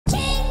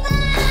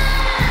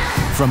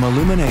From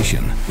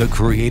Illumination, the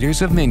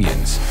creators of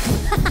Minions.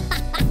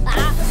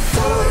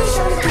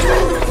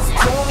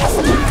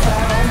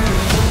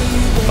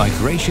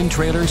 Migration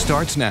trailer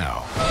starts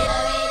now.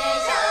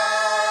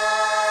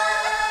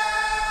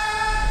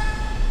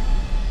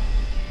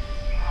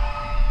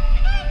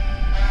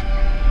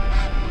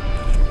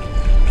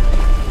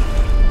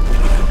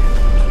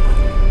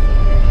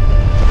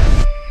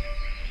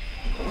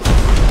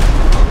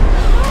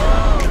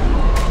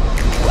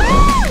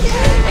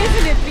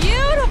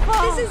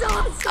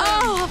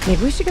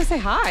 Maybe we should go say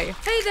hi.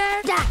 Hey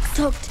there. Jack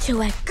talked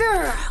to a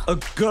girl. A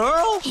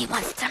girl? He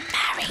wants to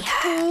marry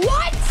her.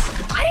 What?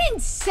 I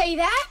didn't say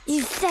that.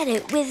 You said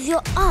it with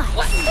your eyes.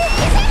 What?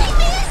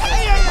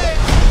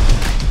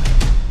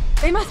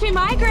 They must be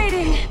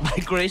migrating.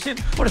 Migration?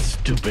 What a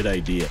stupid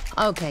idea.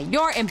 Okay,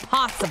 you're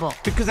impossible.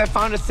 Because I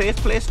found a safe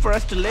place for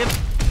us to live.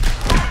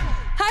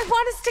 I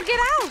want us to get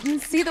out and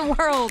see the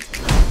world.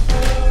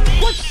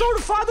 What sort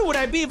of father would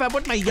I be if I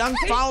put my young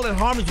fowl in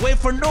harm's way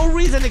for no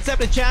reason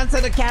except a chance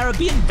at a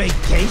Caribbean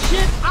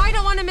vacation? I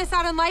don't want to miss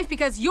out on life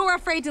because you're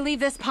afraid to leave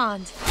this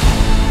pond.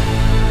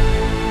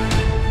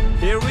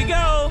 Here we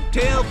go.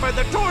 Tail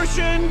feather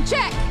torsion.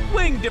 Check.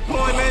 Wing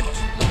deployment.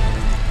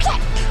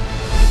 Check.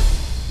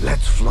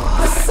 Let's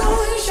fly. The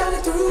sun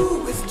shining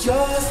through with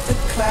just a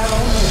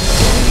cloud.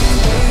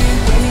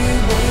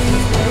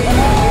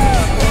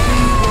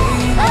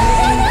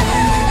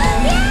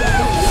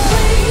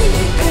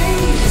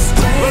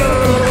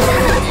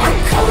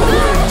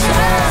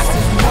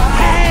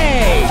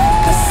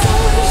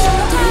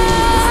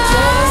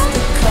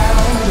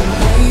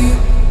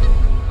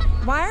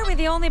 Why are we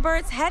the only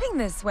birds heading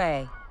this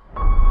way?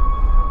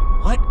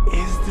 What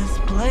is this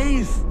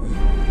place?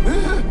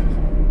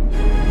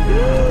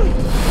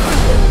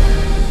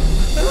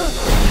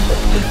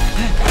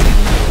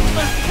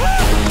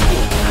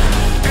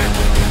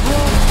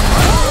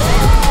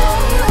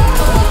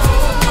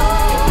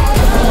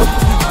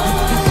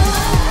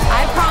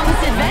 I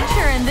promised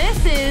adventure, and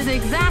this is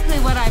exactly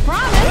what I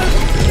promised.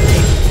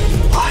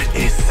 What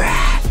is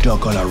that?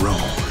 Duckling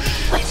orange.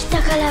 What's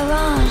the color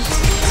orange?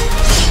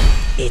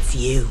 It's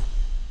you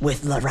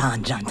with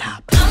l'orange on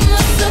top.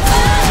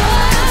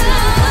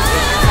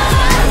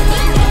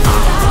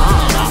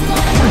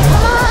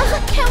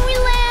 Can we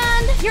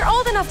land? You're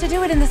old enough to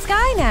do it in the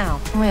sky now.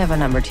 We have a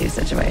number 2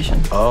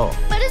 situation. Oh.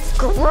 But it's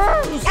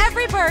gross.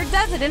 Every bird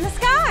does it in the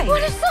sky.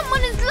 What if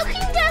someone is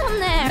looking down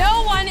there?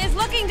 No one is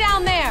looking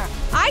down there.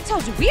 I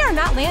told you, we are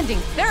not landing.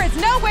 There is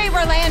no way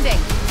we're landing.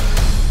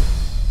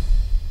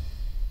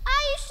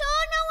 Are you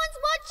sure no one's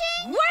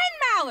watching? Gwen,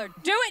 Mallard,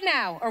 do it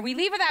now, or we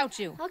leave without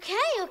you. Okay,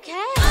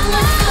 okay.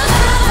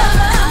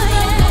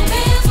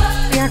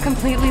 We are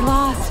completely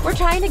lost. We're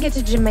trying to get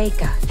to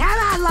Jamaica. Come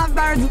on,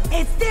 lovebirds.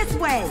 It's this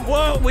way.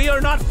 Whoa, we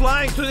are not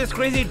flying through this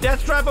crazy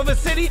death trap of a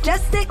city.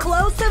 Just stick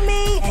close to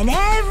me, and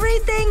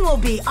everything will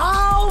be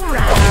all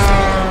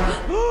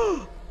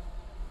right.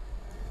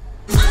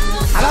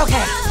 I'm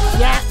okay.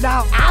 Yeah,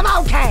 no, I'm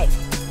okay.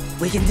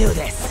 We can do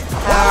this.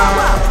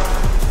 Whoa.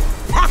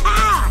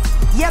 Ha-ha!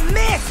 You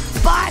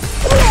missed, bus!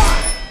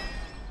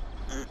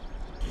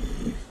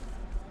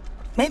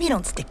 Maybe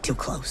don't stick too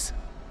close.